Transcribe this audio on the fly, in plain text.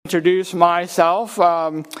Introduce myself.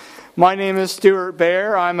 My name is Stuart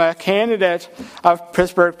Bear. I'm a candidate of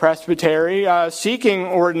Pittsburgh Presbytery, seeking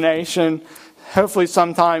ordination, hopefully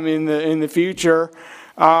sometime in the future.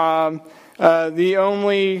 The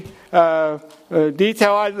only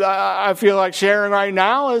detail I feel like sharing right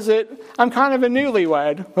now is that I'm kind of a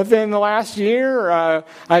newlywed. Within the last year,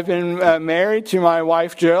 I've been married to my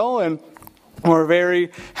wife Jill, and we're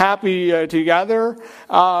very happy together.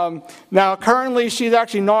 Now, currently, she's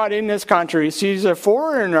actually not in this country. She's a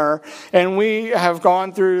foreigner, and we have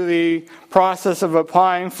gone through the process of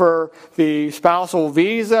applying for the spousal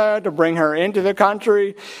visa to bring her into the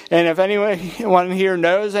country. And if anyone here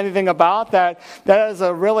knows anything about that, that is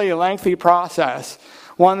a really lengthy process.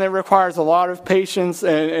 One that requires a lot of patience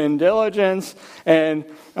and diligence, and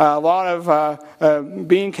a lot of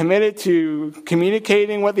being committed to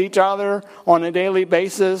communicating with each other on a daily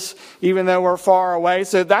basis, even though we're far away.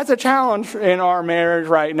 So that's a challenge in our marriage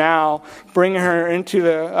right now, bringing her into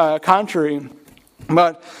the country.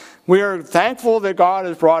 But we are thankful that God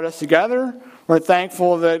has brought us together. We're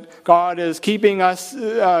thankful that God is keeping us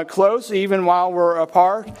close even while we're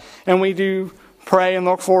apart. And we do pray and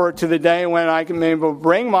look forward to the day when I can be able to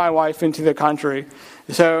bring my wife into the country.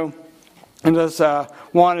 So I just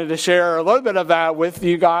wanted to share a little bit of that with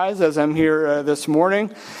you guys as I'm here this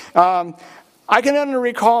morning. I can only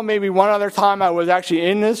recall maybe one other time I was actually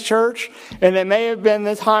in this church, and it may have been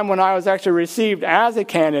the time when I was actually received as a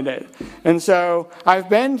candidate. And so I've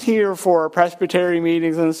been here for Presbytery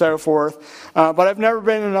meetings and so forth, but I've never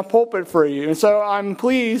been in a pulpit for you. And so I'm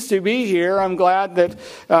pleased to be here. I'm glad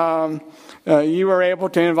that you were able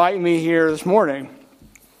to invite me here this morning.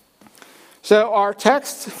 So our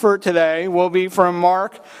text for today will be from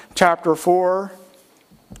Mark chapter 4.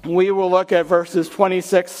 We will look at verses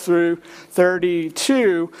 26 through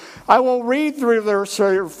 32. I will read through verse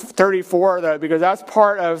 34, though, because that's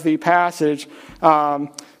part of the passage.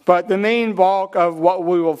 But the main bulk of what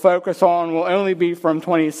we will focus on will only be from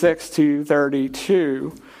 26 to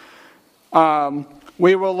 32.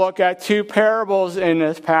 We will look at two parables in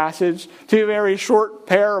this passage, two very short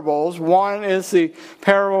parables. One is the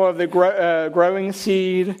parable of the growing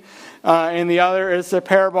seed, and the other is the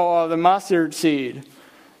parable of the mustard seed.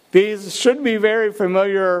 These should be very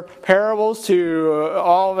familiar parables to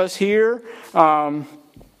all of us here.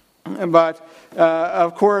 But,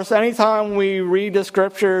 of course, anytime we read the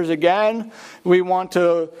Scriptures again, we want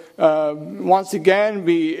to once again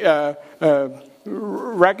be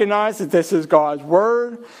recognize that this is God's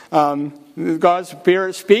Word. God's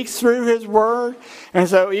Spirit speaks through His Word. And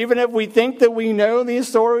so even if we think that we know these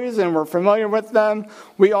stories and we're familiar with them,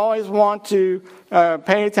 we always want to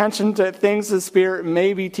pay attention to things the Spirit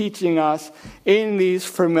may be teaching us in these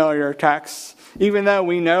familiar texts, even though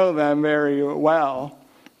we know them very well.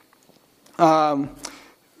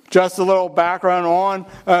 Just a little background on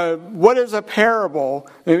what is a parable.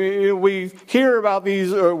 We hear about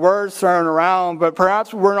these words thrown around, but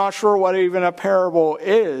perhaps we're not sure what even a parable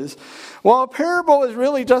is. Well, a parable is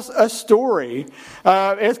really just a story.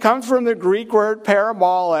 It comes from the Greek word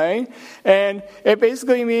parabole, and it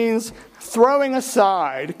basically means throwing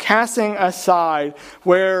aside, casting aside,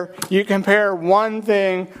 where you compare one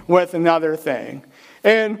thing with another thing.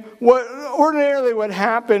 And what ordinarily would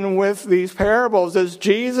happen with these parables is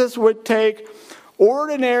Jesus would take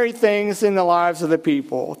ordinary things in the lives of the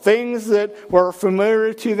people, things that were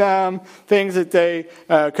familiar to them, things that they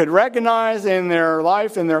could recognize in their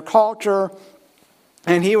life, in their culture,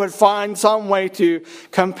 and he would find some way to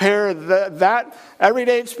compare that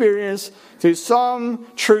everyday experience to some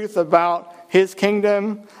truth about his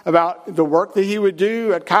kingdom, about the work that he would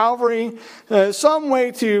do at Calvary, some way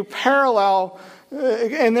to parallel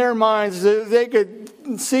in their minds, they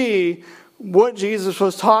could see what Jesus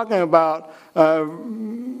was talking about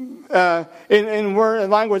in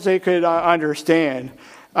language they could understand.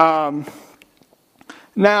 Now,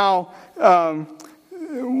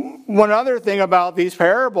 one other thing about these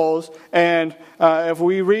parables, and if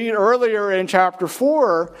we read earlier in chapter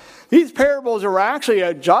 4, these parables are actually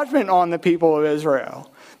a judgment on the people of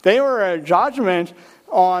Israel. They were a judgment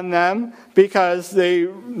on them because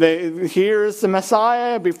here's the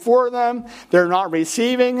Messiah before them. They're not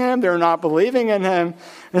receiving him. They're not believing in him.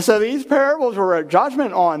 And so these parables were a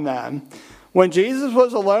judgment on them. When Jesus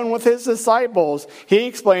was alone with his disciples, he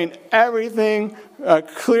explained everything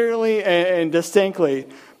clearly and distinctly.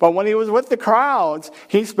 But when he was with the crowds,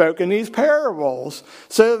 he spoke in these parables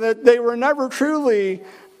so that they were never truly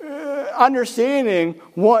understanding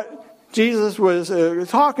what Jesus was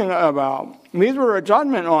talking about. These were a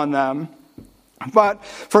judgment on them. But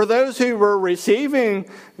for those who were receiving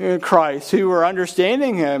Christ, who were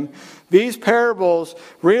understanding him, these parables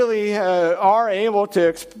really are able to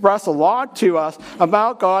express a lot to us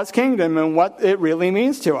about God's kingdom and what it really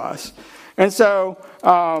means to us. And so,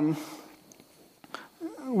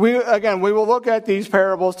 we will look at these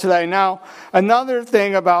parables today. Now, another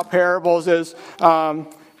thing about parables is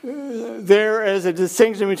there is a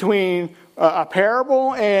distinction between a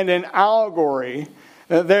parable and an allegory.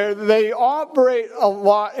 They operate a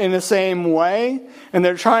lot in the same way, and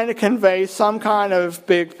they're trying to convey some kind of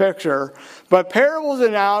big picture. But parables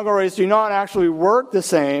and allegories do not actually work the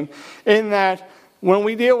same, in that when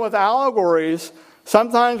we deal with allegories,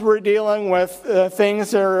 sometimes we're dealing with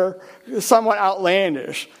things that are somewhat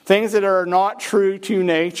outlandish, things that are not true to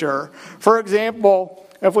nature. For example,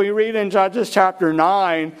 if we read in Judges chapter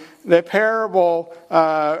 9, the parable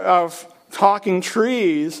of talking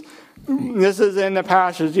trees, this is in the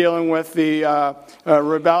passage dealing with the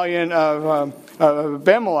rebellion of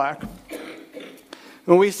Abimelech.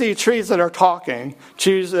 When we see trees that are talking,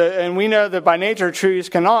 and we know that by nature trees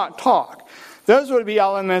cannot talk, those would be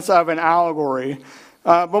elements of an allegory.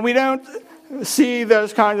 But we don't see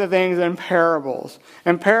those kinds of things in parables.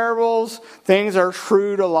 In parables, things are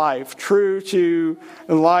true to life,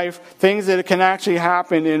 things that can actually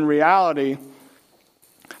happen in reality.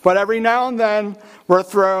 But every now and then, we're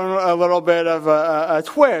thrown a little bit of a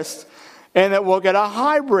twist, and that we'll get a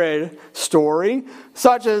hybrid story,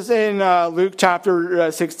 such as in Luke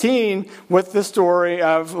chapter 16 with the story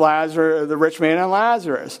of Lazarus, the rich man and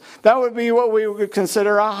Lazarus. That would be what we would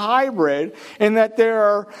consider a hybrid, in that there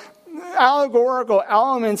are allegorical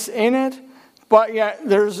elements in it, but yet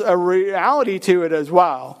there's a reality to it as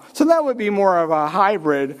well. So that would be more of a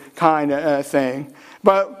hybrid kind of thing.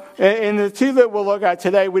 But in the two that we'll look at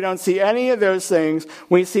today, we don't see any of those things.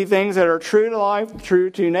 We see things that are true to life, true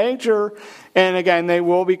to nature, and again, they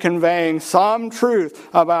will be conveying some truth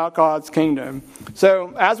about God's kingdom.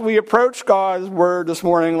 So as we approach God's word this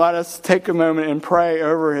morning, let us take a moment and pray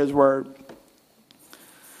over his word.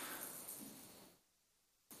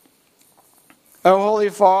 O Holy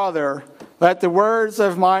Father, let the words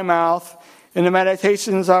of my mouth and the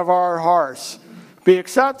meditations of our hearts be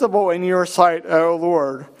acceptable in your sight, O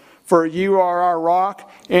Lord, for you are our rock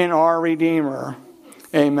and our Redeemer.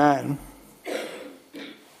 Amen.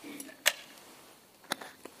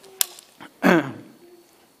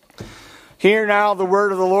 Hear now the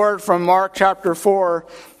word of the Lord from Mark chapter 4,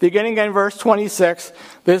 beginning in verse 26.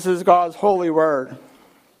 This is God's holy word.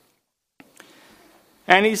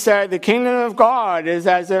 And he said, the kingdom of God is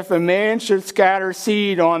as if a man should scatter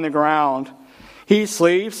seed on the ground. He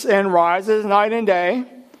sleeps and rises night and day,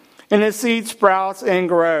 and the seed sprouts and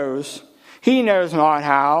grows. He knows not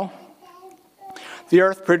how. The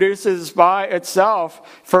earth produces by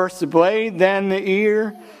itself first the blade, then the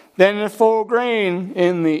ear, then the full grain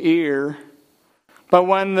in the ear. But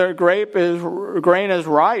when the grain is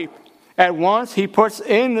ripe, at once he puts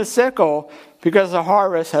in the sickle, because the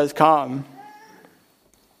harvest has come.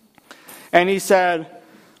 And he said,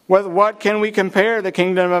 with what can we compare the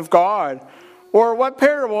kingdom of God? Or what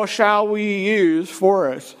parable shall we use for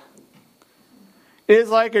it? It is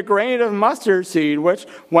like a grain of mustard seed, which,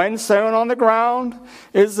 when sown on the ground,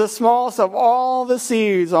 is the smallest of all the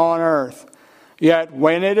seeds on earth. Yet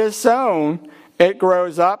when it is sown, it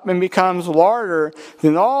grows up and becomes larger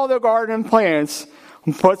than all the garden plants,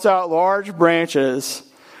 and puts out large branches,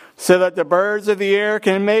 so that the birds of the air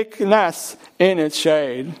can make nests in its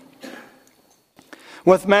shade.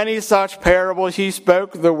 With many such parables he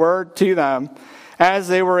spoke the word to them, as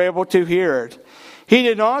they were able to hear it. He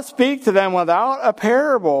did not speak to them without a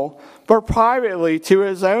parable, but privately to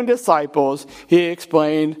his own disciples he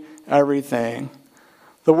explained everything.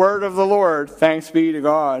 The word of the Lord. Thanks be to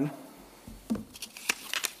God.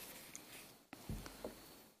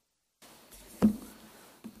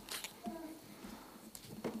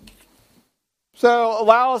 So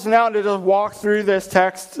allow us now to just walk through this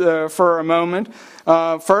text for a moment.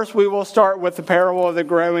 First, we will start with the parable of the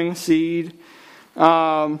growing seed.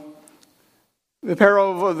 The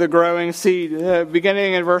parable of the growing seed,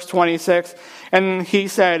 beginning in verse 26. And he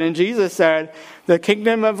said, and Jesus said, the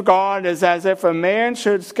kingdom of God is as if a man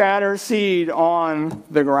should scatter seed on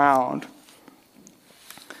the ground.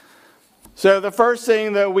 So the first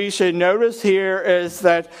thing that we should notice here is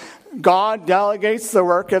that God delegates the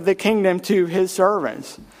work of the kingdom to his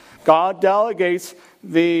servants. God delegates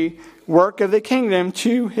the work of the kingdom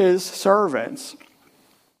to his servants.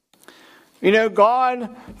 You know,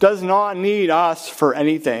 God does not need us for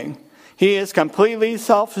anything. He is completely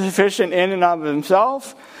self-sufficient in and of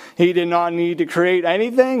himself. He did not need to create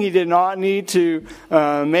anything. He did not need to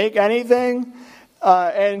make anything.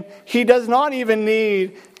 And he does not even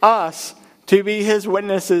need us to be his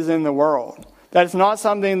witnesses in the world. That's not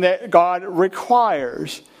something that God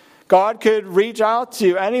requires. God could reach out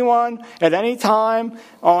to anyone at any time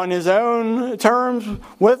on his own terms,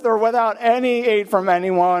 with or without any aid from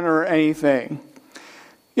anyone or anything.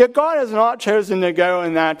 Yet God has not chosen to go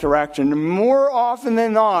in that direction. More often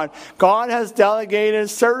than not, God has delegated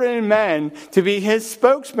certain men to be his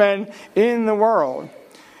spokesmen in the world.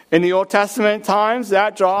 In the Old Testament times,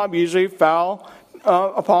 that job usually fell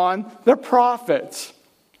upon the prophets.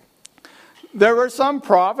 There were some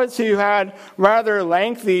prophets who had rather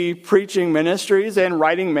lengthy preaching ministries and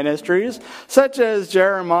writing ministries, such as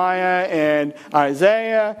Jeremiah and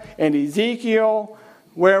Isaiah and Ezekiel,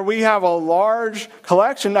 where we have a large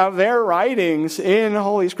collection of their writings in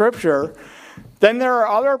Holy Scripture. Then there are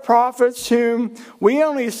other prophets whom we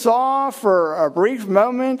only saw for a brief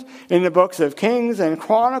moment in the books of Kings and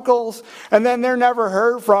Chronicles, and then they're never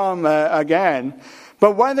heard from again.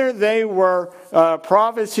 But whether they were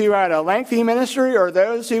prophets who had a lengthy ministry or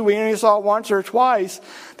those who we only saw once or twice,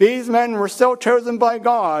 these men were still chosen by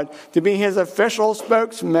God to be his official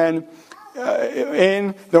spokesmen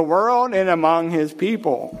in the world and among his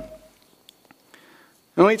people.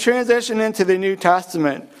 When we transition into the New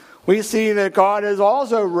Testament, we see that God has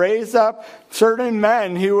also raised up certain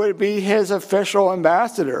men who would be his official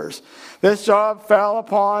ambassadors. This job fell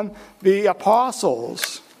upon the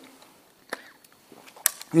apostles.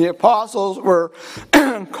 The apostles were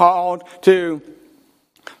called to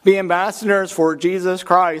be ambassadors for Jesus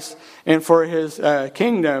Christ and for his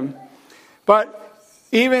kingdom. But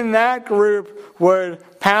even that group would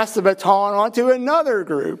pass the baton on to another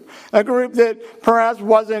group, a group that perhaps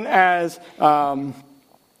wasn't as,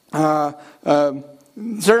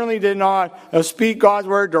 certainly did not speak God's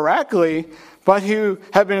word directly, but who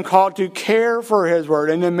have been called to care for his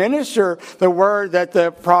word and to minister the word that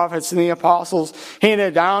the prophets and the apostles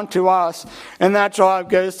handed down to us. And that job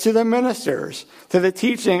goes to the ministers, to the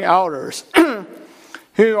teaching elders,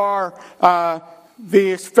 who are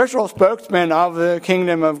the official spokesman of the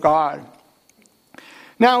kingdom of God.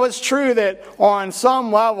 Now, it's true that on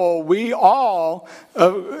some level, we all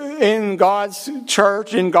in God's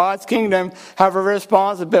church, in God's kingdom, have a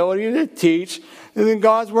responsibility to teach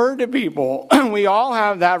God's word to people. We all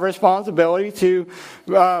have that responsibility to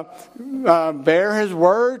bear his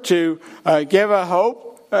word, to give a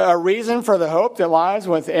hope, a reason for the hope that lies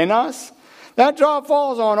within us. That job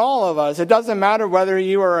falls on all of us. It doesn't matter whether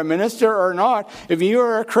you are a minister or not. If you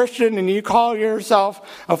are a Christian and you call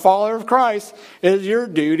yourself a follower of Christ, it is your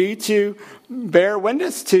duty to bear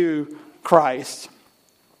witness to Christ.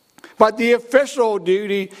 But the official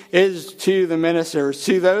duty is to the ministers,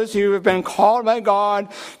 to those who have been called by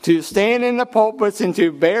God to stand in the pulpits and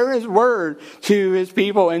to bear his word to his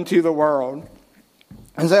people and to the world.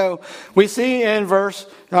 And so we see in verse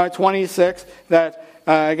 26 that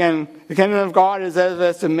again, the kingdom of God is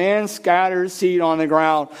as a man scatters seed on the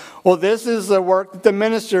ground. Well, this is the work that the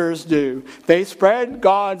ministers do. They spread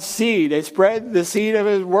God's seed. They spread the seed of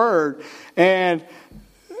his word. And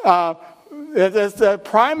it's the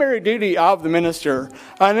primary duty of the minister.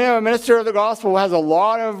 I know a minister of the gospel has a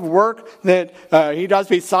lot of work that he does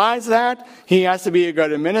besides that. He has to be a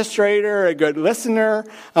good administrator, a good listener,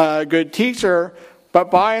 a good teacher. But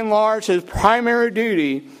by and large, his primary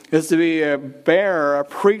duty is to be a bearer, a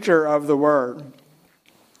preacher of the word,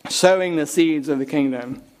 sowing the seeds of the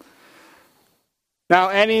kingdom. Now,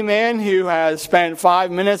 any man who has spent 5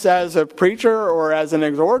 minutes as a preacher or as an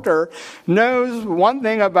exhorter knows one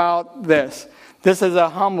thing about this. This is a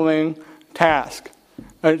humbling task.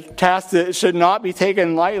 A task that should not be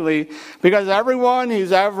taken lightly, because everyone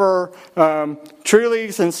who's ever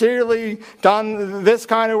truly, sincerely done this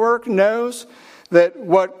kind of work knows that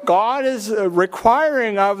what God is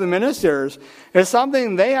requiring of the ministers is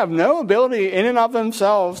something they have no ability in and of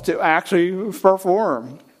themselves to actually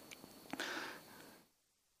perform.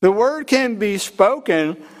 The word can be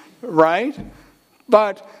spoken, right?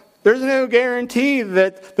 But there's no guarantee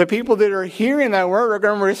that the people that are hearing that word are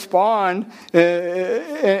going to respond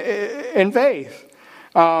in faith.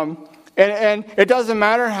 And it doesn't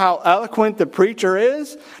matter how eloquent the preacher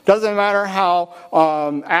is. Doesn't matter how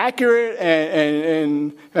accurate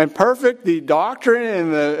and perfect the doctrine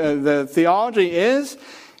and the theology is.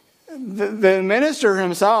 The minister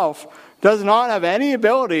himself does not have any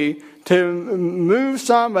ability to move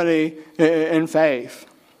somebody in faith.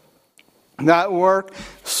 That work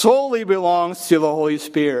solely belongs to the Holy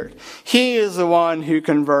Spirit. He is the one who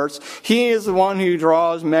converts. He is the one who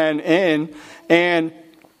draws men in. And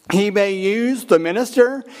He may use the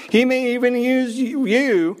minister. He may even use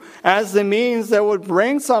you as the means that would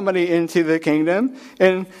bring somebody into the kingdom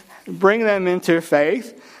and bring them into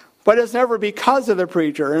faith. But it's never because of the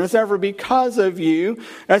preacher, and it's never because of you.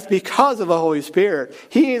 It's because of the Holy Spirit.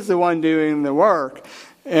 He is the one doing the work.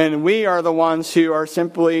 And we are the ones who are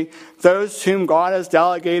simply those whom God has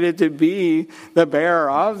delegated to be the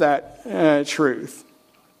bearer of that truth.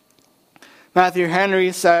 Matthew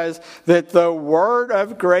Henry says that the word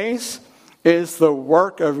of grace is the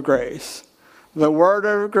work of grace. The word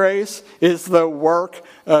of grace is the work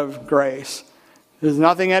of grace. There's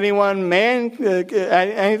nothing anything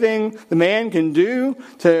the man can do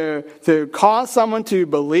to cause someone to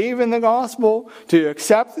believe in the gospel, to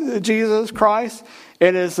accept Jesus Christ.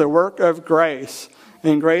 It is the work of grace.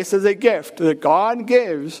 And grace is a gift that God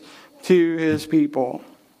gives to his people.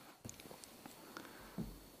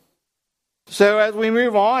 So as we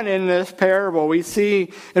move on in this parable, we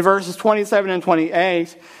see in verses 27 and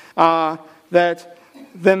 28 that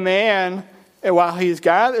the man, while he's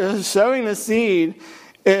sowing the seed,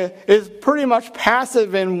 is pretty much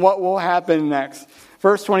passive in what will happen next.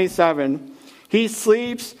 Verse 27, he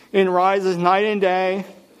sleeps and rises night and day,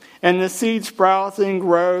 and the seed sprouts and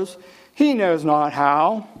grows. He knows not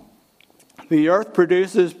how. The earth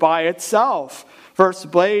produces by itself, first the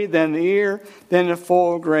blade, then the ear, then the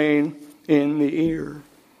full grain in the ear.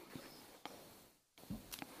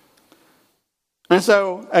 And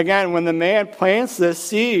so, again, when the man plants this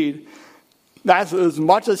seed, that's as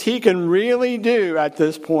much as he can really do at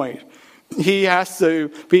this point. He has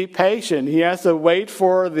to be patient. He has to wait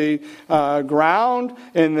for the ground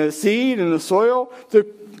and the seed and the soil to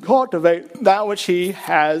cultivate that which he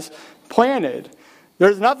has planted.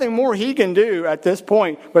 There's nothing more he can do at this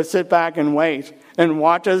point but sit back and wait and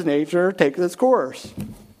watch as nature takes its course.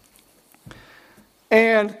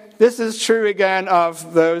 And this is true again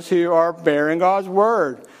of those who are bearing God's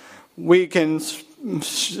word. We can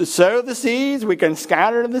sow the seeds, we can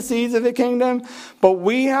scatter the seeds of the kingdom, but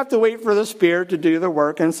we have to wait for the Spirit to do the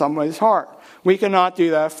work in somebody's heart. We cannot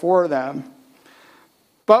do that for them.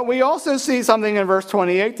 But we also see something in verse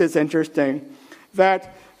 28 that's interesting,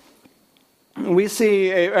 that we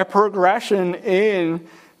see a progression in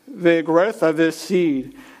the growth of this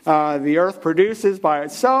seed. The earth produces by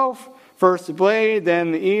itself, first the blade,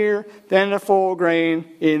 then the ear, then the full grain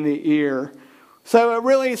in the ear. So it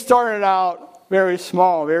really started out very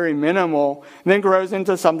small, very minimal, and then grows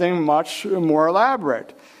into something much more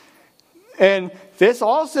elaborate. And this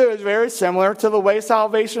also is very similar to the way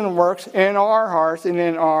salvation works in our hearts and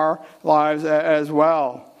in our lives as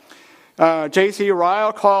well. J.C.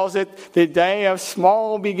 Ryle calls it the day of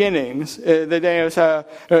small beginnings, the day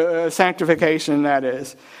of sanctification, that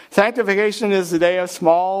is. Sanctification is the day of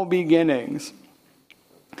small beginnings.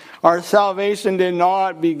 Our salvation did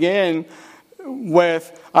not begin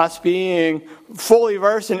with us being fully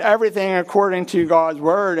versed in everything according to God's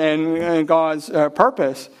word and God's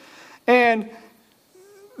purpose. And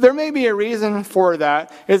there may be a reason for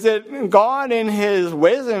that, is that God in his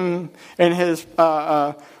wisdom and his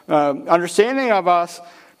understanding of us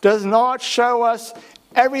does not show us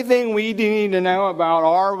everything we need to know about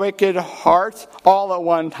our wicked hearts all at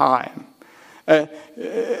one time.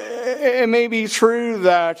 It may be true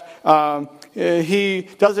that he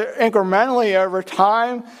does it incrementally over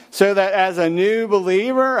time so that as a new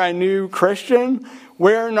believer, a new Christian,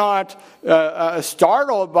 we're not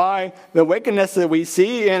startled by the wickedness that we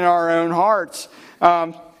see in our own hearts.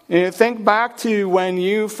 Think back to when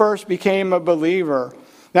you first became a believer.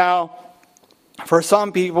 Now, for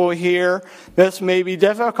some people here, this may be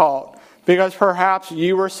difficult because perhaps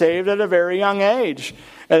you were saved at a very young age.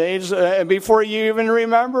 At age before you even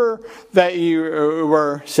remember that you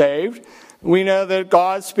were saved. We know that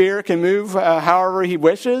God's Spirit can move however he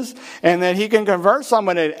wishes, and that he can convert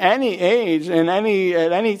someone at any age and at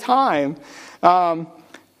any time.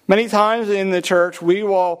 Many times in the church, we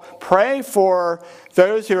will pray for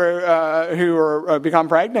those who are become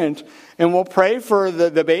pregnant, and we'll pray for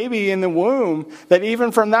the baby in the womb, that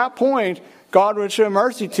even from that point, God would show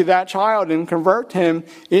mercy to that child and convert him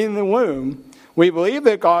in the womb. We believe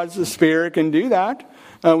that God's Spirit can do that.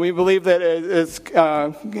 We believe that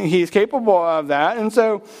he's capable of that. And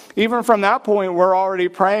so even from that point, we're already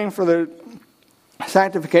praying for the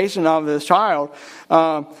sanctification of this child.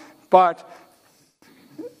 But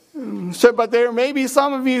there may be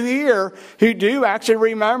some of you here who do actually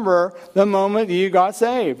remember the moment you got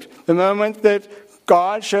saved, the moment that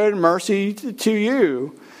God showed mercy to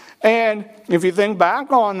you. And if you think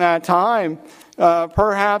back on that time,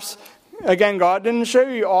 perhaps, again, God didn't show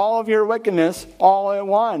you all of your wickedness all at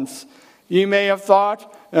once. You may have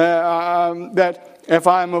thought that if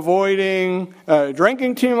I'm avoiding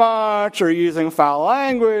drinking too much or using foul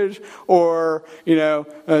language or,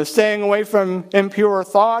 staying away from impure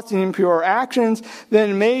thoughts and impure actions,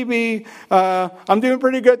 then maybe I'm doing a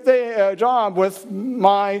pretty good job with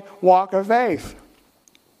my walk of faith.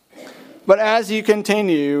 But as you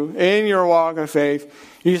continue in your walk of faith,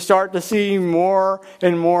 you start to see more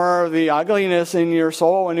and more of the ugliness in your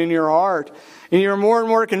soul and in your heart. And you're more and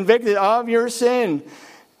more convicted of your sin.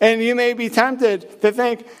 And you may be tempted to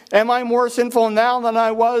think, am I more sinful now than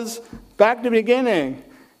I was back at the beginning?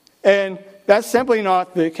 And that's simply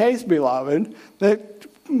not the case, beloved.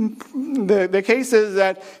 The case is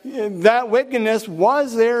that wickedness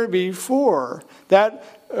was there before. That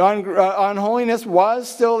unholiness was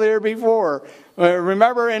still there before.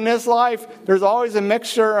 Remember, in this life, there's always a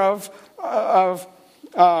mixture of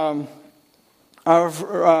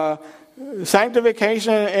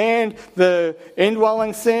sanctification and the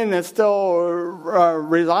indwelling sin that still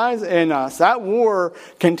resides in us. That war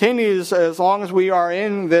continues as long as we are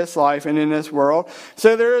in this life and in this world.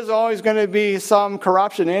 So there is always going to be some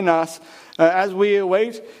corruption in us as we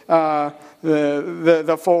await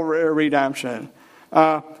the full redemption.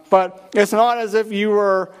 But it's not as if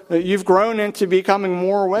you've grown into becoming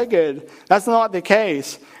more wicked. That's not the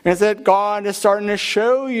case. It's that God is starting to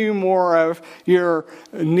show you more of your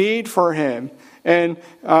need for Him. And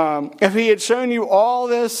if He had shown you all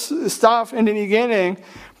this stuff in the beginning,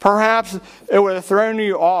 perhaps it would have thrown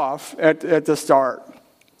you off at the start.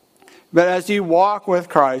 But as you walk with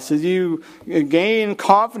Christ, as you gain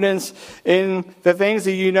confidence in the things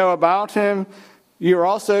that you know about Him, you're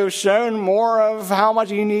also shown more of how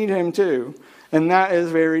much you need Him too. And that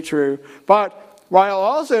is very true. But Ryle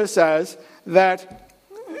also says that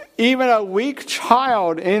even a weak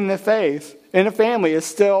child in the faith, in a family, is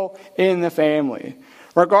still in the family.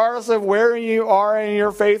 Regardless of where you are in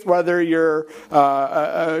your faith, whether you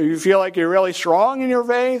feel like you're really strong in your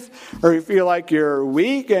faith, or you feel like you're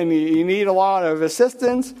weak and you need a lot of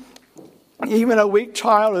assistance, even a weak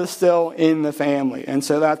child is still in the family. And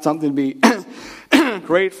so that's something to be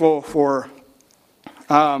grateful for.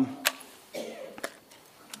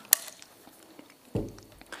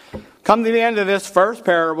 Come to the end of this first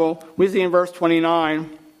parable, we see in verse 29,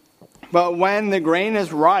 but when the grain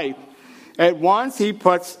is ripe, at once he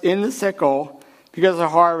puts in the sickle because the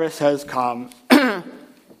harvest has come.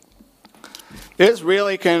 This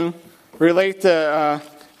really can relate to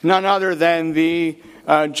none other than the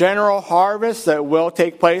general harvest that will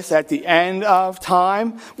take place at the end of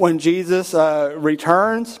time when Jesus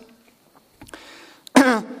returns.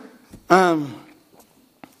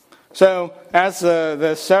 So as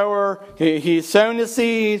the sower, he's sown the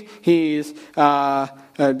seed, he's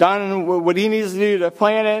done what he needs to do to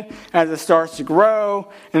plant it. As it starts to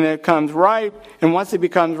grow and it becomes ripe, and once it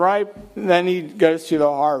becomes ripe, then he goes to the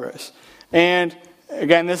harvest. And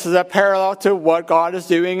again, this is a parallel to what God is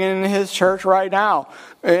doing in His church right now,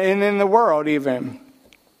 and in the world even.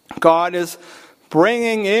 God is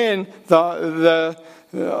bringing in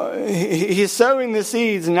He's sowing the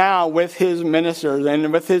seeds now with His ministers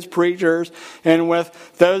and with His preachers and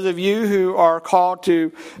with those of you who are called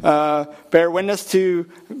to bear witness to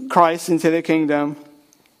Christ and to the kingdom.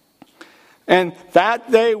 And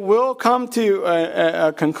that day will come to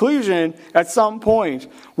a conclusion at some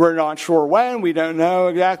point. We're not sure when. We don't know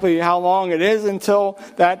exactly how long it is until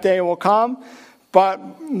that day will come.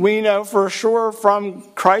 But we know for sure from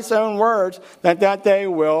Christ's own words that that day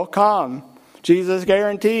will come. Jesus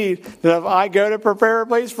guaranteed that if I go to prepare a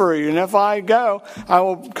place for you, and if I go, I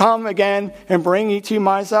will come again and bring you to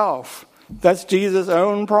myself. That's Jesus'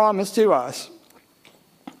 own promise to us.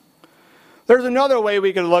 There's another way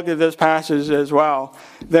we can look at this passage as well.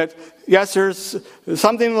 That, yes, there's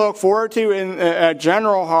something to look forward to in a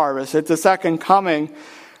general harvest. It's the second coming.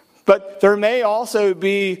 But there may also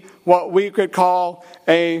be what we could call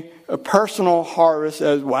a personal harvest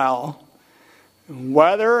as well.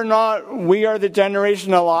 Whether or not we are the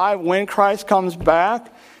generation alive when Christ comes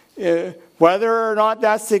back, whether or not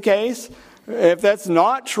that's the case, if that's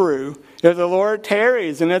not true, if the Lord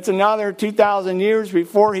tarries and it's another 2,000 years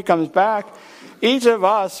before He comes back, each of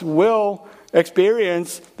us will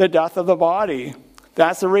experience the death of the body.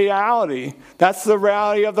 That's the reality. That's the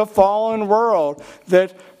reality of the fallen world,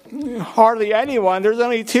 that hardly anyone, there's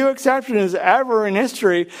only 2 exceptions ever in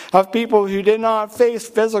history of people who did not face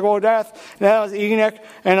physical death. And that was Enoch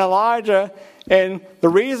and Elijah. And the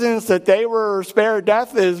reasons that they were spared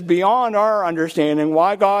death is beyond our understanding.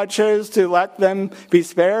 Why God chose to let them be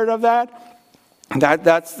spared of that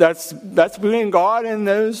That's between God and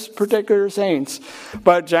those particular saints.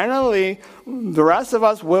 But generally, the rest of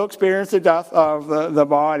us will experience the death of the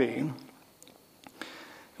body.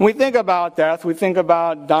 When we think about death, we think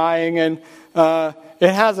about dying, and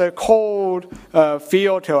it has a cold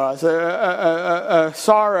feel to us, a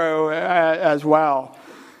sorrow as well.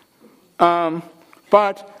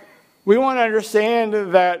 But we want to understand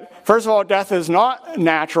that, first of all, death is not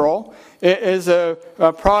natural. It is a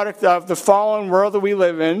product of the fallen world that we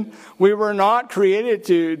live in. We were not created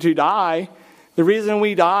to die. The reason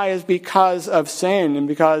we die is because of sin and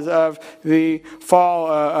because of the fall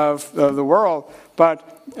of the world. But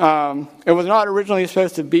it was not originally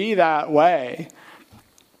supposed to be that way.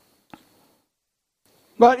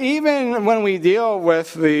 But even when we deal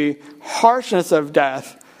with the harshness of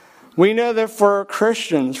death, we know that for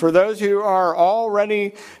Christians, for those who are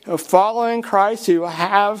already following Christ, who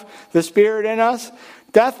have the Spirit in us,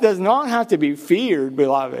 death does not have to be feared,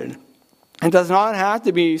 beloved. It does not have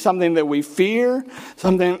to be something that we fear,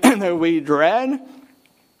 something that we dread.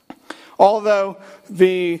 Although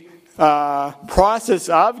the process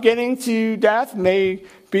of getting to death may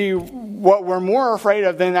be what we're more afraid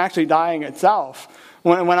of than actually dying itself.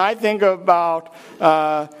 When I think about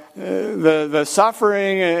the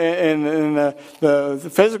suffering and the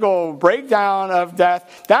physical breakdown of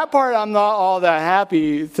death, that part I'm not all that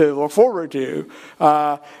happy to look forward to.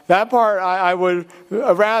 That part I would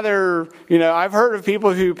rather, I've heard of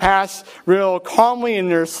people who pass real calmly in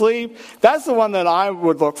their sleep. That's the one that I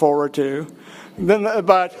would look forward to.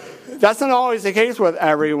 But that's not always the case with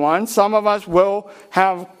everyone. Some of us will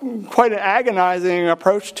have quite an agonizing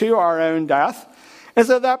approach to our own death. And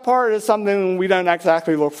so that part is something we don't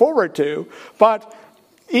exactly look forward to. But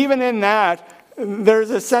even in that, there's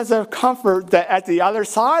a sense of comfort that at the other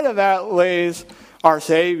side of that lays our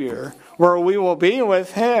Savior, where we will be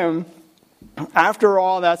with Him after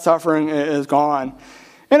all that suffering is gone.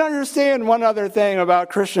 And understand one other thing about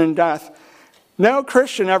Christian death. No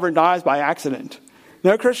Christian ever dies by accident.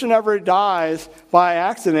 No Christian ever dies by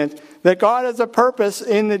accident. That God has a purpose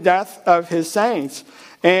in the death of His saints.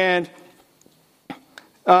 And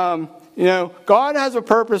God has a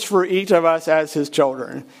purpose for each of us as His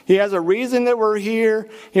children. He has a reason that we're here.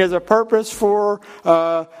 He has a purpose for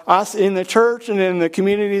us in the church and in the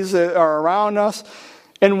communities that are around us.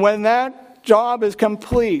 And when that job is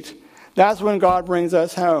complete, that's when God brings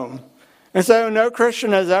us home. And so no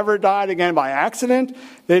Christian has ever died again by accident.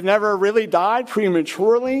 They've never really died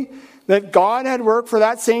prematurely. That God had work for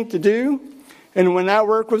that saint to do. And when that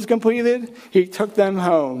work was completed, He took them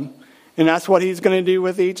home. And that's what He's going to do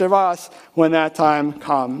with each of us when that time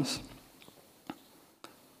comes.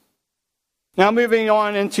 Now moving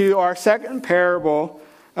on into our second parable,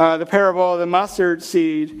 the parable of the mustard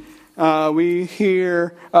seed. We see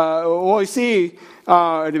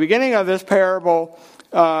at the beginning of this parable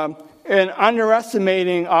an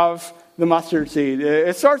underestimating of the mustard seed.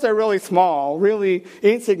 It starts out really small, really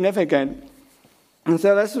insignificant. And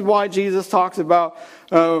so this is why Jesus talks about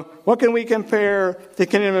what can we compare the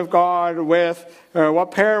kingdom of God with, or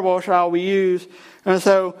what parable shall we use? And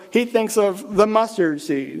so He thinks of the mustard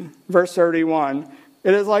seed, verse 31.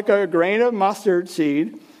 It is like a grain of mustard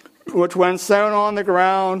seed, which when sown on the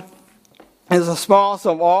ground is the smallest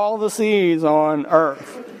of all the seeds on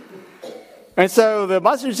earth. And so the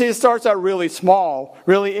mustard seed starts out really small,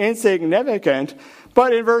 really insignificant.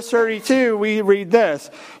 But in verse 32, we read this: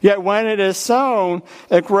 "Yet when it is sown,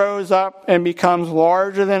 it grows up and becomes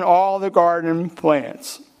larger than all the garden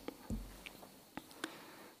plants."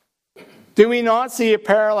 Do we not see a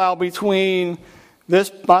parallel between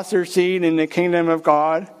this mustard seed and the kingdom of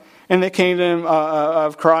God and the kingdom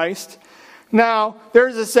of Christ? Now,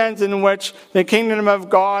 there's a sense in which the kingdom of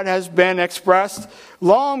God has been expressed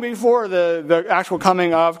long before the actual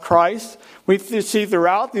coming of Christ. We see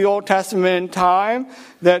throughout the Old Testament time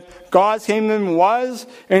that God's kingdom was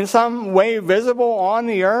in some way visible on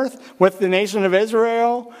the earth with the nation of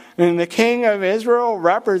Israel and the king of Israel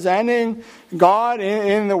representing God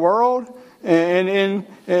in the world and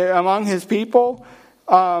among His people.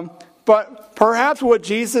 But perhaps what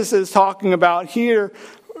Jesus is talking about here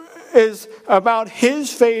is about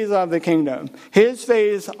His phase of the kingdom, His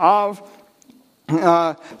phase of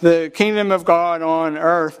the kingdom of God on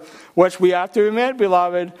earth, which we have to admit,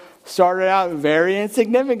 beloved, started out very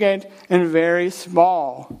insignificant and very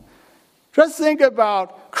small. Just think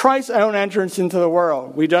about Christ's own entrance into the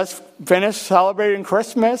world. We just finished celebrating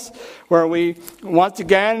Christmas, where we once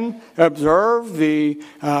again observe the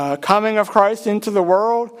coming of Christ into the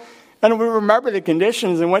world. And we remember the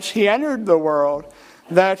conditions in which He entered the world,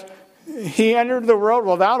 that He entered the world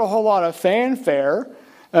without a whole lot of fanfare.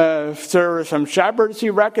 There were some shepherds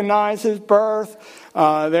who recognized his birth.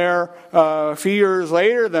 A few years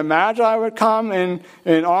later, the Magi would come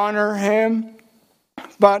and honor him.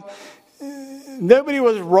 But nobody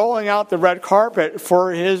was rolling out the red carpet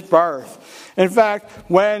for his birth. In fact,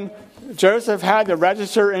 when Joseph had to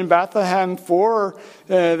register in Bethlehem for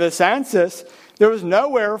the census, there was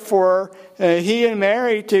nowhere for he and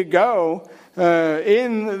Mary to go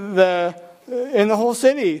in the whole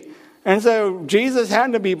city. And so Jesus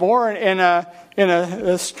had to be born in a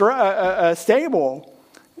stable,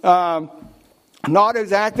 not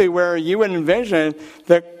exactly where you would envision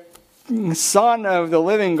the Son of the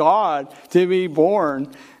living God to be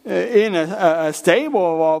born, in a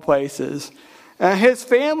stable of all places. His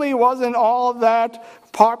family wasn't all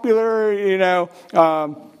that popular,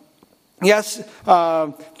 Yes,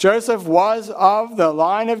 Joseph was of the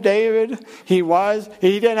line of David. He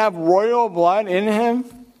didn't have royal blood in him.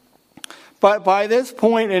 But by this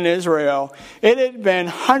point in Israel, it had been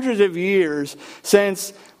hundreds of years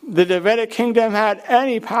since the Davidic kingdom had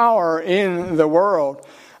any power in the world.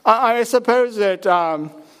 I suppose that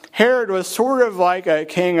Herod was sort of like a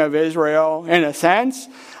king of Israel in a sense.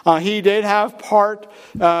 He did have part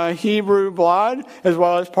Hebrew blood as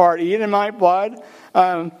well as part Edomite blood.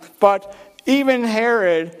 But even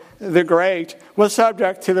Herod the Great was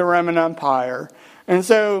subject to the Roman Empire. And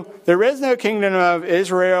so there is no kingdom of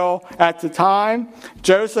Israel at the time.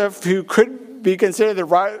 Joseph, who could be considered the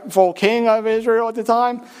rightful king of Israel at the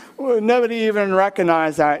time, nobody even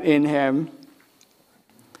recognized that in him.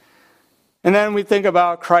 And then we think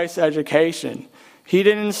about Christ's education. He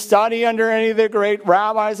didn't study under any of the great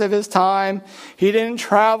rabbis of his time. He didn't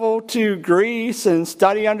travel to Greece and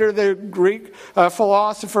study under the Greek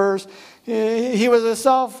philosophers. He was a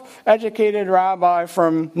self-educated rabbi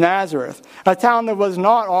from Nazareth, a town that was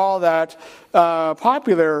not all that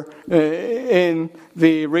popular in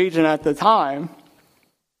the region at the time.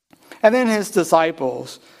 And then his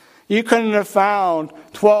disciples. You couldn't have found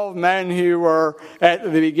 12 men who were at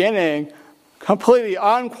the beginning completely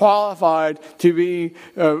unqualified to be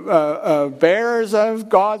bearers of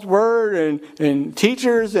God's word and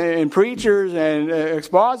teachers and preachers and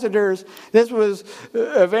expositors. This was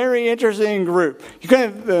a very interesting group. You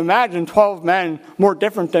couldn't imagine 12 men more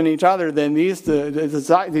different than each other than these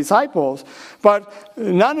disciples. But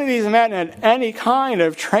none of these men had any kind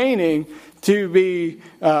of training to be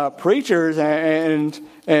preachers and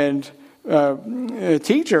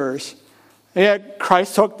teachers. Yet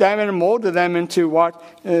Christ took them and molded them into what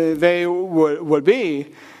they would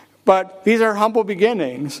be. But these are humble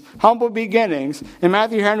beginnings. Humble beginnings. And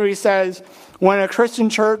Matthew Henry says, when a Christian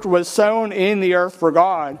church was sown in the earth for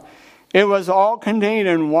God, it was all contained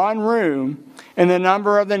in one room, and the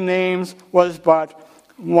number of the names was but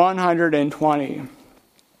 120.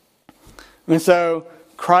 And so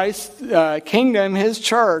Christ's kingdom, his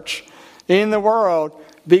church in the world,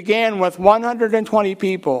 began with 120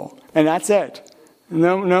 people. And that's it.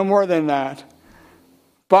 No more than that.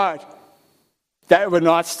 But that would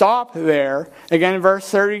not stop there. Again, in verse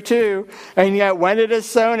 32, and yet when it is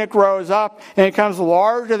sown, it grows up, and it becomes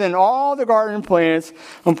larger than all the garden plants,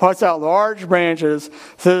 and puts out large branches,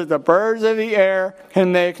 so that the birds of the air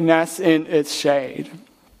can make nests in its shade.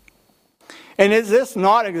 And is this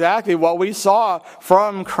not exactly what we saw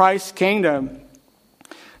from Christ's kingdom?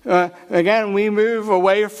 Again, we move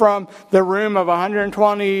away from the room of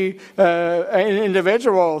 120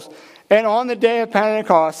 individuals. And on the day of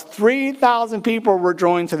Pentecost, 3,000 people were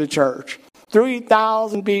joined to the church.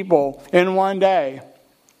 3,000 people in one day.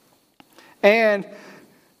 And,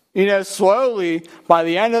 slowly, by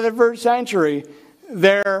the end of the first century,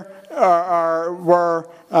 there were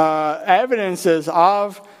evidences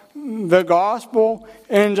of the gospel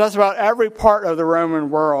in just about every part of the Roman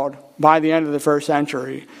world by the end of the first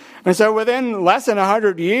century. And so within less than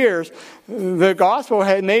 100 years, the gospel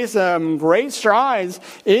had made some great strides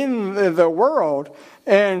in the world,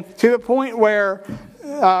 and to the point where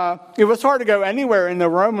it was hard to go anywhere in the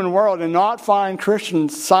Roman world and not find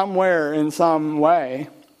Christians somewhere in some way.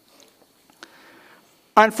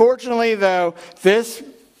 Unfortunately, though, this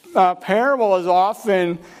parable is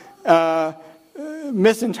often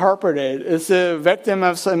misinterpreted. It's a victim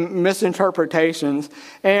of some misinterpretations.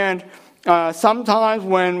 And sometimes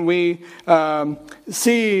when we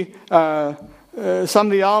see some of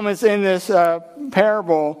the elements in this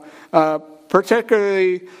parable,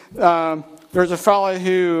 particularly there's a fellow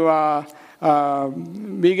who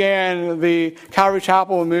began the Calvary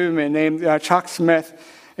Chapel movement named Chuck Smith.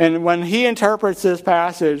 And when he interprets this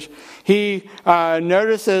passage, he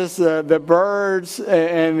notices the birds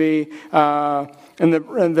and the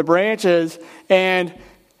branches, and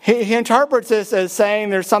he interprets this as saying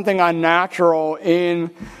there's something unnatural in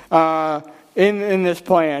this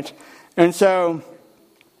plant. And so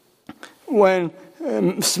when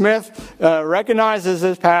Smith recognizes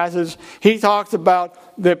this passage, he talks about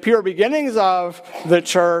the pure beginnings of the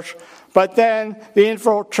church, but then the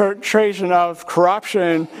infiltration of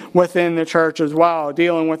corruption within the church as well,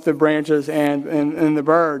 dealing with the branches and the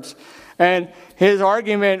birds. And his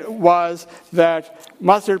argument was that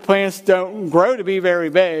mustard plants don't grow to be very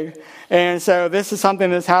big, and so this is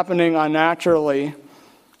something that's happening unnaturally.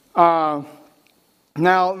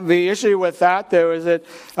 Now, the issue with that, though, is that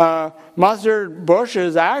mustard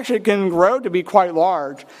bushes actually can grow to be quite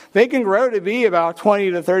large. They can grow to be about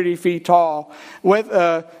 20 to 30 feet tall with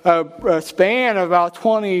a span of about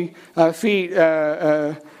 20 feet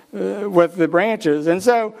with the branches. And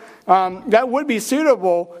so that would be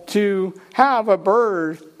suitable to have a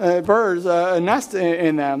bird's nest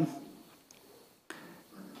in them.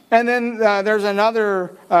 And then there's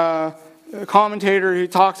another commentator who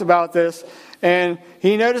talks about this, and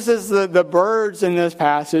he notices the birds in this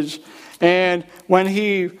passage. And when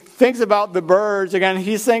he thinks about the birds, again,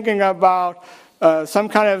 he's thinking about some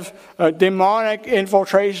kind of demonic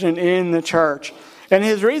infiltration in the church. And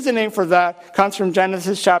his reasoning for that comes from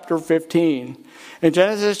Genesis chapter 15. In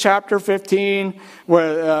Genesis chapter 15,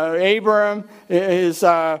 where Abram is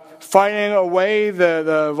fighting away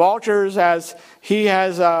the vultures as he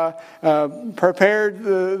has prepared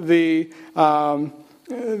the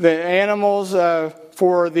animals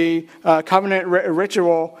for the covenant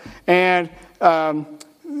ritual, and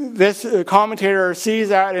this commentator sees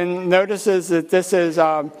that and notices that this is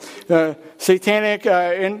satanic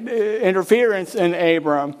interference in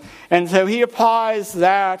Abram, and so he applies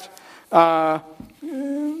that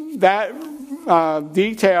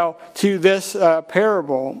detail to this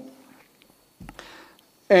parable,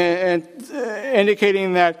 and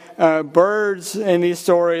indicating that birds in these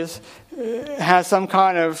stories has some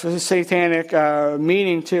kind of satanic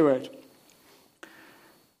meaning to it.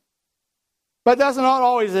 But that's not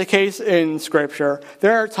always the case in Scripture.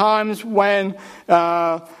 There are times when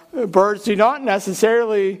birds do not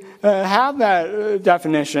necessarily have that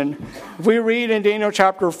definition. If we read in Daniel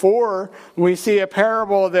chapter 4, we see a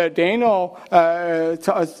parable that Daniel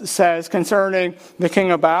says concerning the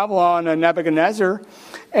king of Babylon, Nebuchadnezzar,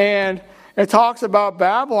 and it talks about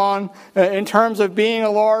Babylon in terms of being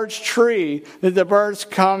a large tree, that the birds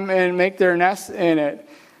come and make their nests in it.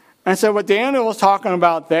 And so what Daniel was talking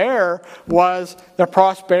about there was the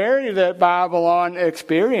prosperity that Babylon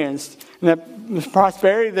experienced, and the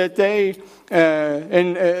prosperity that they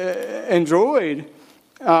enjoyed,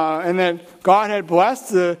 and that God had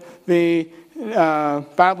blessed the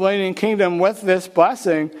Babylonian kingdom with this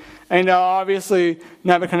blessing. And obviously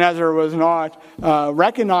Nebuchadnezzar was not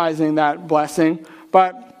recognizing that blessing.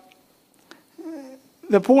 But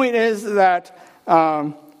the point is that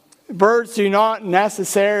birds do not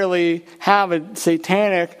necessarily have a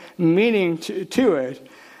satanic meaning to it.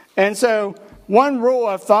 And so one rule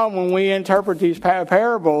of thumb when we interpret these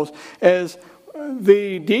parables is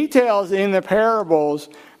the details in the parables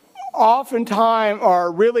oftentimes are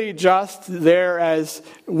really just there as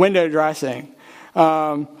window dressing.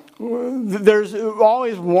 There's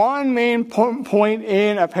always one main point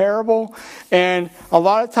in a parable, and a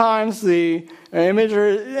lot of times the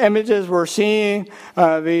images we're seeing,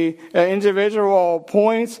 the individual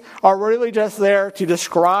points, are really just there to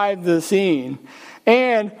describe the scene.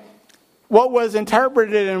 And what was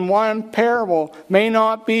interpreted in one parable may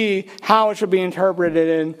not be how it should be interpreted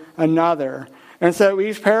in another. And so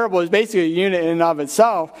each parable is basically a unit in and of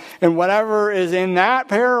itself. And whatever is in that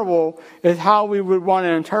parable is how we would want to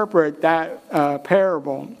interpret that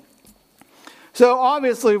parable. So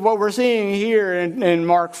obviously what we're seeing here in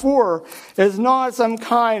Mark 4 is not some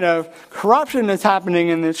kind of corruption that's happening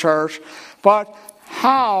in the church, but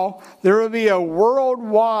how there will be a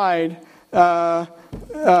worldwide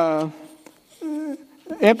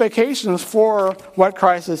implications for what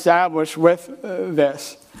Christ established with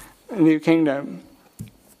this new kingdom.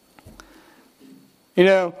 You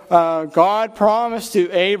know, God promised to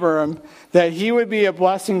Abram that he would be a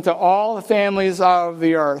blessing to all the families of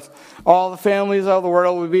the earth. All the families of the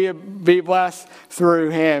world would be blessed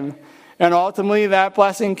through him. And ultimately that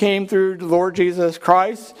blessing came through the Lord Jesus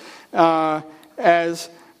Christ as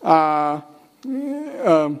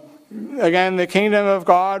again, the kingdom of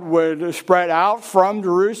God would spread out from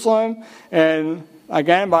Jerusalem. And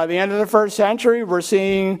again, by the end of the first century, we're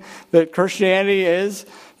seeing that Christianity is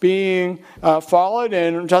being followed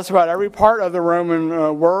in just about every part of the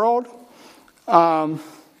Roman world. And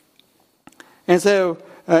so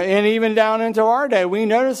and even down into our day, we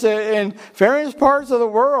notice it in various parts of the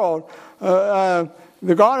world.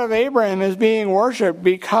 The God of Abraham is being worshipped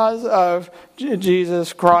because of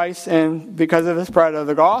Jesus Christ and because of the spread of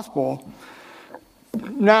the gospel.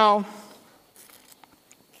 Now,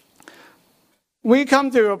 we come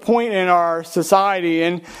to a point in our society,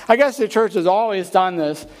 and I guess the church has always done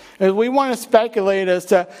this, is we want to speculate as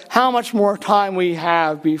to how much more time we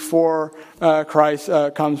have before Christ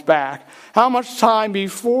comes back. How much time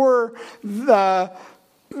before the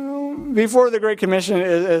Great Commission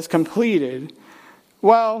is completed.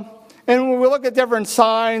 Well, and when we look at different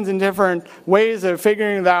signs and different ways of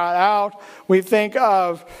figuring that out, we think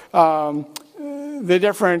of the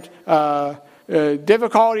different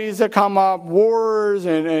difficulties that come up, wars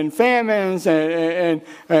and famines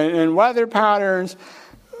and weather patterns.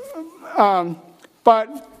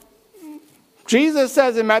 But Jesus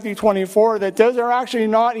says in Matthew 24 that those are actually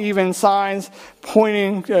not even signs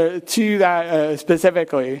pointing to that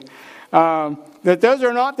specifically. That those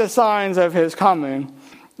are not the signs of his coming.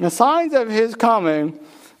 The signs of his coming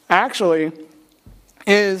actually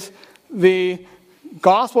is the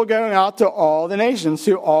gospel going out to all the nations,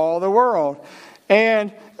 to all the world.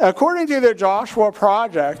 And according to the Joshua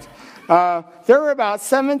Project, there are about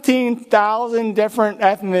 17,000 different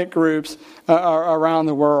ethnic groups around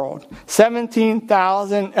the world.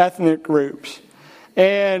 17,000 ethnic groups.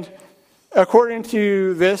 And according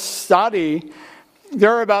to this study,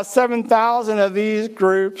 there are about 7,000 of these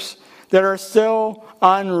groups that are still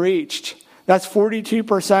unreached. That's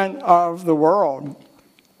 42% of the world.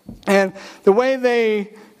 And the way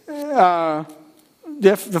they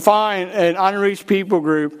define an unreached people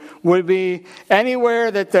group would be anywhere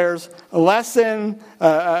that there's less than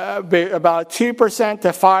about 2%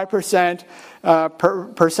 to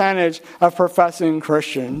 5% percentage of professing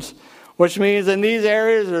Christians. Which means in these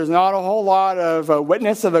areas there's not a whole lot of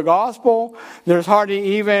witness of the gospel. There's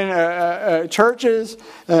hardly even churches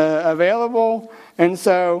available. And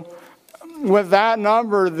so with that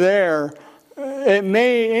number there, it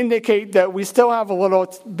may indicate that we still have a little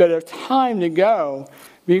bit of time to go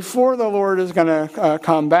before the Lord is going to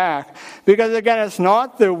come back. Because again, it's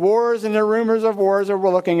not the wars and the rumors of wars that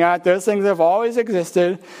we're looking at. Those things have always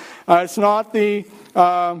existed. It's not the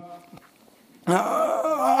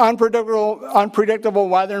unpredictable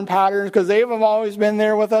weather patterns, because they have always been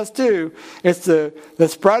there with us too. It's the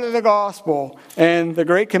spread of the gospel and the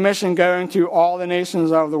Great Commission going to all the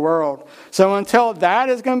nations of the world. So until that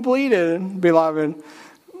is completed, beloved,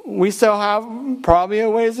 we still have probably a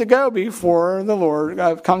ways to go before the Lord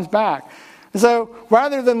comes back. So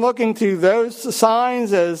rather than looking to those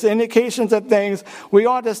signs as indications of things, we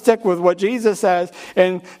ought to stick with what Jesus says.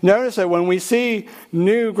 And notice that when we see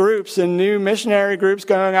new groups and new missionary groups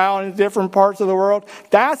going out in different parts of the world,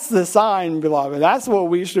 that's the sign, beloved. That's what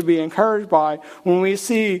we should be encouraged by when we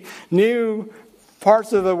see new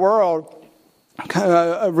parts of the world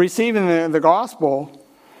receiving the gospel.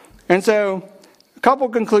 And so a couple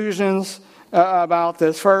conclusions about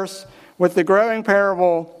this. First, with the growing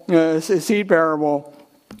parable, seed parable,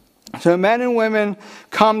 so men and women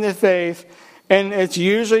come to faith, and it's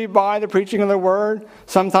usually by the preaching of the word.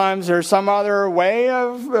 Sometimes there's some other way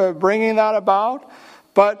of bringing that about,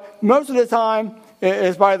 but most of the time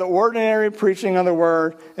it's by the ordinary preaching of the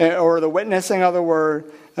word or the witnessing of the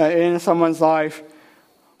word in someone's life.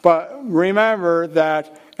 But remember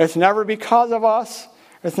that it's never because of us.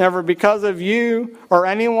 It's never because of you or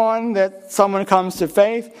anyone that someone comes to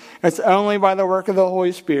faith. It's only by the work of the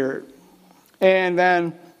Holy Spirit. And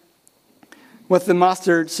then with the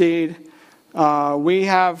mustard seed, we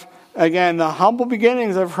have, again, the humble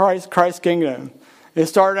beginnings of Christ's kingdom. It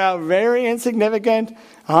started out very insignificant,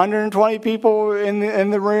 120 people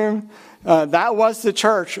in the room. That was the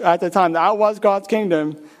church at the time. That was God's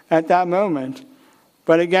kingdom at that moment.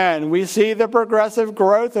 But again, we see the progressive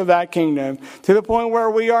growth of that kingdom to the point where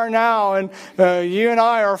we are now, and you and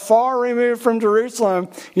I are far removed from Jerusalem,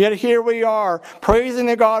 yet here we are, praising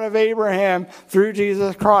the God of Abraham through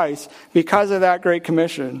Jesus Christ because of that Great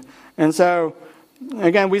Commission. And so,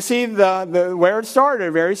 again, we see the where it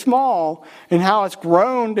started, very small, and how it's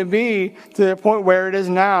grown to be to the point where it is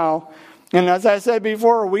now. And as I said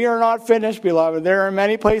before, we are not finished, beloved. There are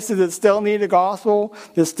many places that still need the gospel,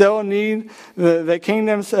 that still need the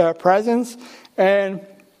kingdom's presence. And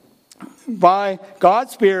by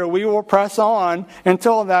God's Spirit, we will press on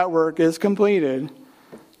until that work is completed.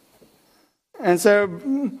 And so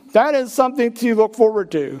that is something to look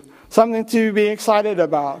forward to, something to be excited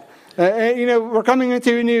about. We're coming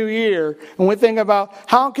into a new year, and we think about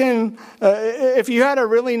how can, if you had a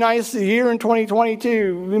really nice year in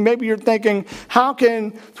 2022, maybe you're thinking, how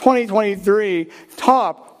can 2023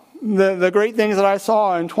 top the great things that I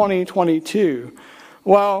saw in 2022?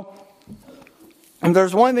 Well, and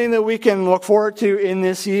there's one thing that we can look forward to in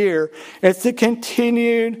this year. It's the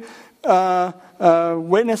continued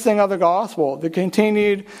witnessing of the gospel, the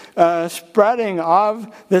continued spreading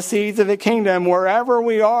of the seeds of the kingdom wherever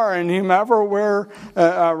we are and whomever we're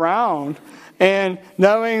around. And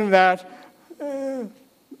knowing that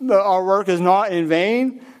our work is not in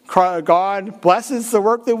vain. God blesses the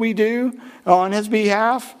work that we do on His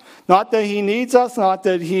behalf. Not that He needs us, not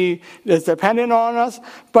that He is dependent on us,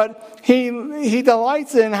 but He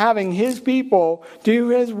delights in having His people do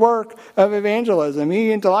His work of evangelism.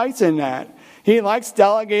 He delights in that. He likes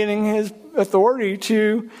delegating His authority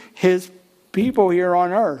to His people here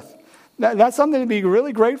on earth. That's something to be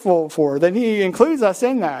really grateful for, that He includes us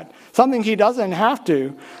in that. Something He doesn't have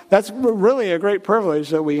to. That's really a great privilege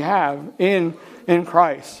that we have in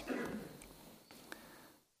Christ.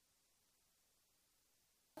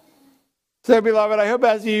 So, beloved, I hope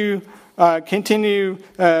as you continue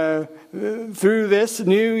through this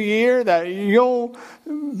new year that you'll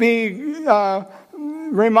be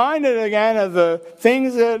reminded again of the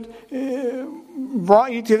things that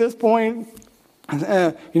brought you to this point.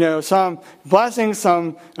 Some blessings,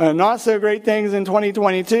 some not so great things in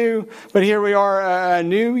 2022, but here we are, a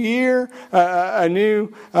new year, a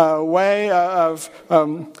new way of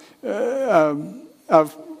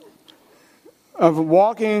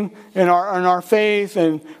walking in our faith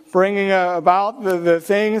and bringing about the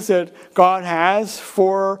things that God has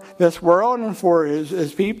for this world and for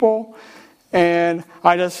His people. And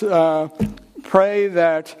I just pray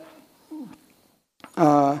that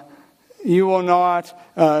you will not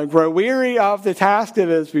grow weary of the task that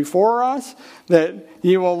is before us, that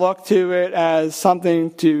you will look to it as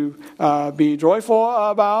something to be joyful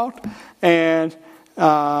about, and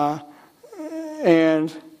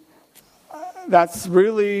that's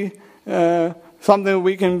really something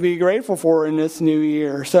we can be grateful for in this new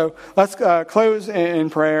year. So let's close in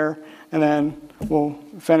prayer, and then we'll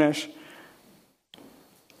finish.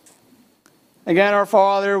 Again, our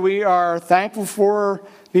Father, we are thankful for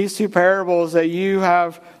these two parables that you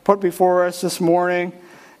have put before us this morning.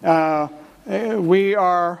 We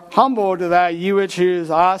are humbled that you would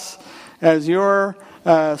choose us as your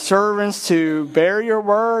servants to bear your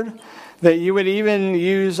word, that you would even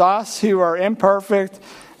use us who are imperfect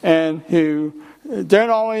and who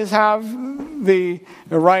don't always have the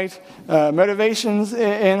right motivations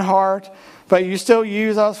in heart. But you still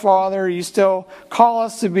use us, Father. You still call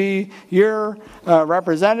us to be your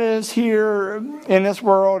representatives here in this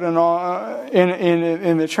world and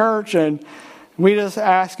in the church. And we just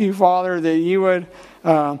ask you, Father, that you would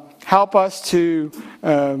help us to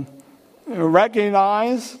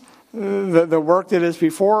recognize the work that is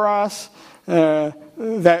before us,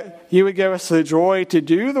 that you would give us the joy to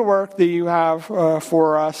do the work that you have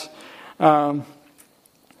for us, that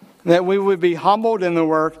we would be humbled in the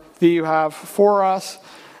work that you have for us.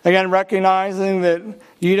 Again, recognizing that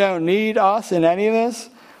you don't need us in any of this,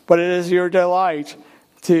 but it is your delight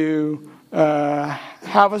to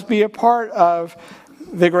have us be a part of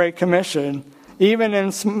the Great Commission, even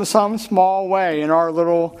in some small way in our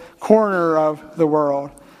little corner of the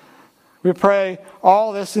world. We pray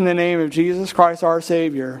all this in the name of Jesus Christ, our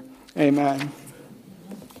Savior. Amen.